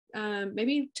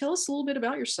maybe tell us a little bit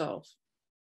about yourself.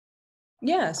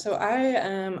 Yeah, so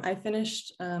I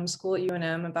finished school at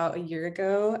UNM about a year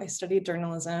ago. I studied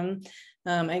journalism.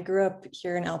 I grew up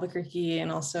here in Albuquerque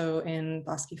and also in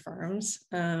Bosque Farms.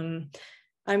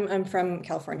 I'm from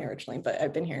California originally, but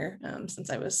I've been here since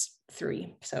I was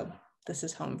 3, so this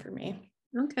is home for me.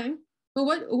 Okay.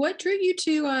 Well, what drew you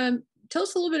to tell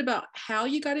us a little bit about how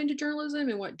you got into journalism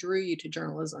and what drew you to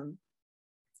journalism?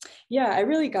 Yeah, I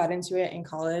really got into it in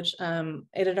college.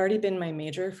 It had already been my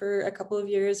major for a couple of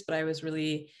years, but I was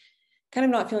really kind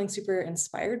of not feeling super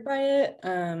inspired by it.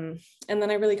 And then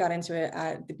I really got into it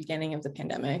at the beginning of the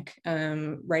pandemic,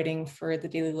 writing for the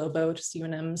Daily Lobo, which is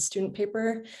UNM's student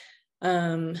paper.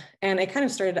 And it kind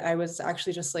of started, I was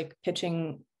actually just like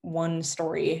pitching one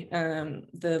story.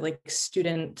 The like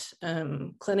student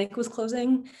clinic was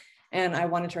closing, and I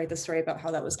wanted to write the story about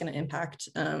how that was going to impact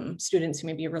students who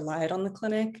maybe relied on the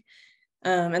clinic.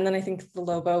 And then I think the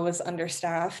Lobo was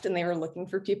understaffed and they were looking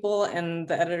for people. And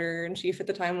the editor in chief at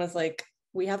the time was like,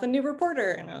 we have a new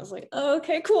reporter. And I was like, oh,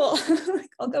 okay, cool.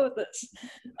 I'll go with this.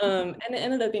 And it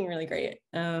ended up being really great.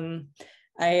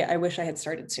 I wish I had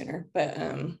started sooner, but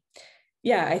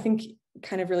yeah, I think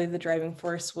kind of really the driving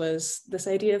force was this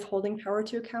idea of holding power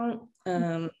to account.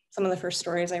 Some of the first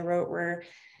stories I wrote were,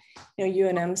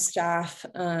 UNM staff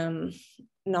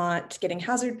not getting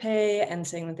hazard pay and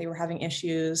saying that they were having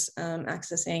issues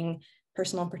accessing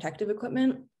personal protective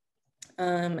equipment.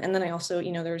 And then I also,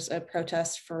 there's a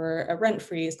protest for a rent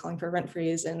freeze, calling for a rent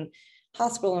freeze, and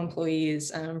hospital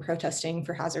employees protesting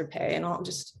for hazard pay, and all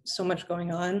just so much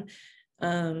going on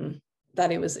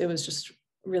that it was just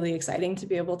really exciting to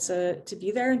be able to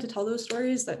be there and to tell those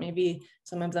stories that maybe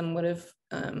some of them would have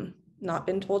not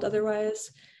been told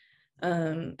otherwise.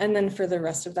 And then for the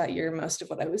rest of that year, most of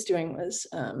what I was doing was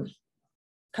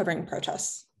covering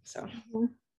protests. So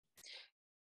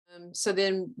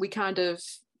then we kind of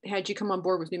had you come on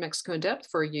board with New Mexico in Depth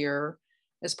for a year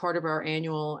as part of our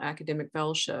annual academic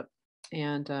fellowship,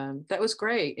 and that was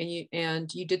great.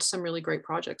 And you did some really great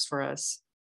projects for us.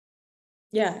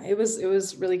 Yeah, it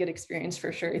was really good experience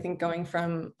for sure. I think going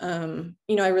from, I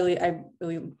really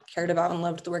cared about and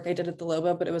loved the work I did at the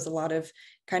Lobo, but it was a lot of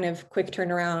kind of quick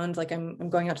turnaround. Like I'm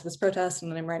going out to this protest and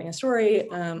then I'm writing a story.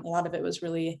 A lot of it was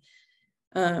really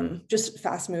just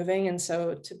fast moving. And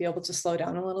so to be able to slow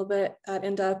down a little bit at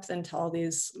In Depth and tell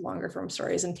these longer form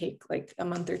stories and take like a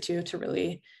month or two to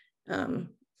really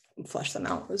flesh them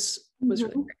out was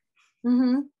really great.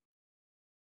 Mm-hmm.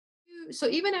 So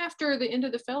even after the end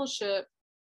of the fellowship,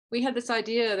 we had this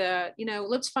idea that,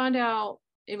 let's find out.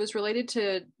 It was related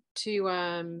to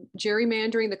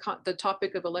gerrymandering, the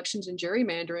topic of elections and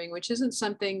gerrymandering, which isn't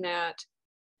something that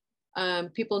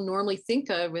people normally think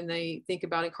of when they think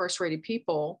about incarcerated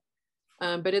people,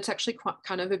 but it's actually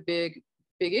kind of a big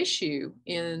issue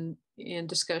in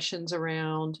discussions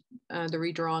around the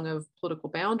redrawing of political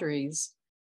boundaries.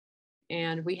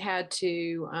 And we had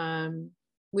to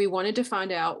we wanted to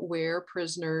find out where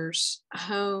prisoners'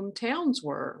 hometowns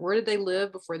were. Where did they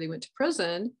live before they went to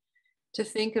prison? To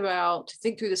think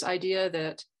through this idea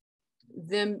that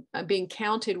them being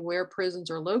counted where prisons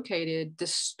are located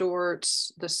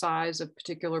distorts the size of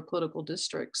particular political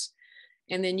districts.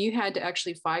 And then you had to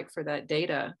actually fight for that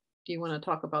data. Do you want to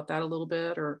talk about that a little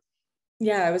bit? Or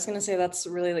yeah, I was going to say that's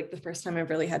really like the first time I've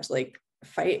really had to like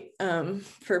fight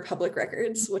for public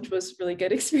records, which was really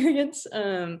good experience.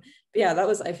 But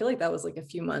yeah, I feel like that was like a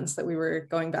few months that we were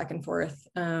going back and forth.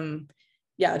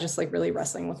 Yeah, just like really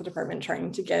wrestling with the department,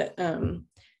 trying to get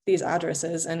these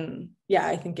addresses. And yeah,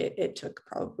 I think it took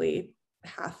probably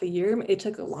half a year. It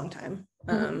took a long time.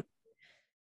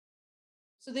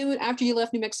 So then after you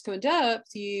left New Mexico in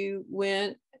Depth, you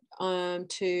went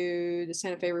to the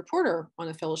Santa Fe Reporter on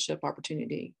a fellowship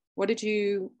opportunity. What did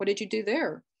you do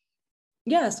there?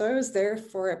 Yeah, so I was there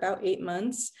for about 8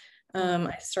 months.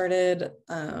 I started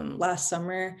last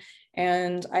summer,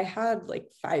 and I had like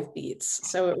 5 beats,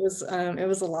 so it was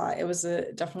a lot. It was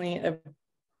definitely a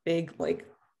big like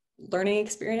learning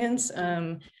experience.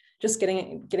 Just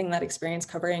getting that experience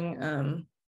covering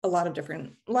a lot of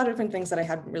different things that I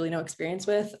had really no experience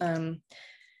with.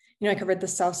 I covered the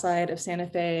south side of Santa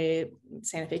Fe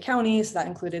County, so that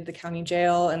included the county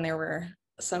jail, and there were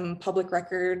some public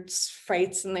records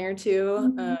fights in there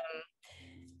too.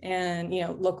 And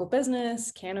local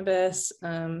business, cannabis,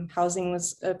 housing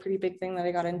was a pretty big thing that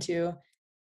I got into.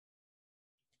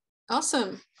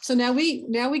 Awesome. So now we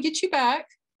get you back.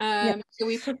 So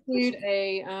we pursued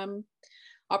a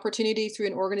opportunity through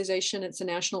an organization. It's a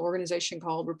national organization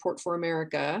called Report for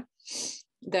America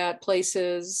that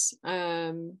places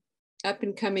up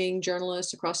and coming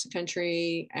journalists across the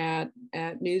country at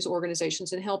news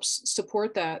organizations and helps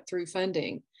support that through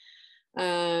funding.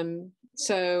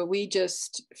 So we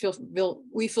just feel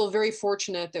very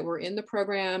fortunate that we're in the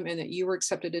program and that you were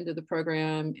accepted into the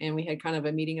program, and we had kind of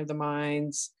a meeting of the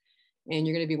minds, and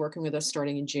you're going to be working with us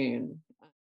starting in June.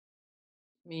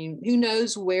 I mean, who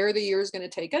knows where the year is going to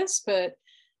take us, but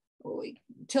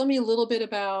tell me a little bit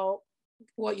about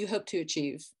what you hope to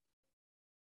achieve.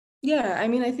 Yeah, I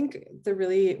mean, I think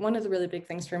one of the really big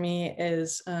things for me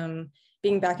is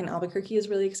being back in Albuquerque is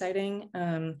really exciting.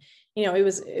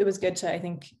 It was good to, I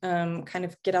think, kind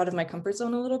of get out of my comfort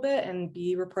zone a little bit and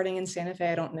be reporting in Santa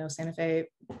Fe. I don't know Santa Fe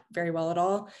very well at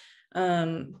all,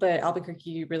 but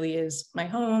Albuquerque really is my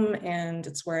home, and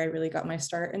it's where I really got my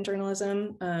start in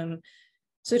journalism.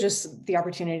 So just the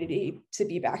opportunity to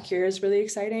be back here is really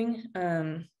exciting.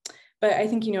 But I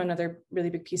think, another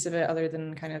really big piece of it, other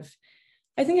than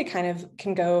I think it kind of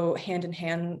can go hand in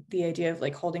hand, the idea of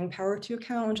like holding power to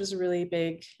account, which is a really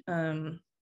big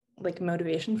like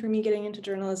motivation for me getting into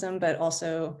journalism, but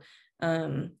also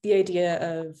the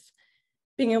idea of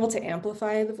being able to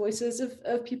amplify the voices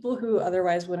of people who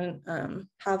otherwise wouldn't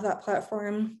have that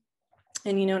platform.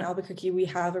 And, in Albuquerque, we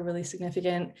have a really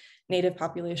significant Native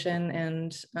population,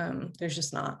 and there's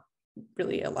just not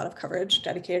really a lot of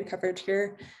dedicated coverage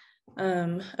here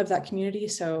of that community.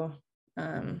 So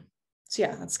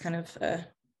yeah, that's kind of a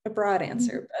broad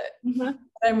answer, but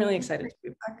I'm really excited to be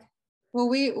back. Well,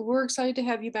 we're excited to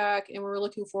have you back, and we're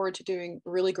looking forward to doing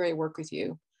really great work with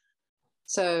you.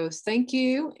 So thank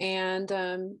you, and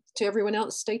to everyone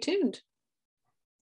else, stay tuned.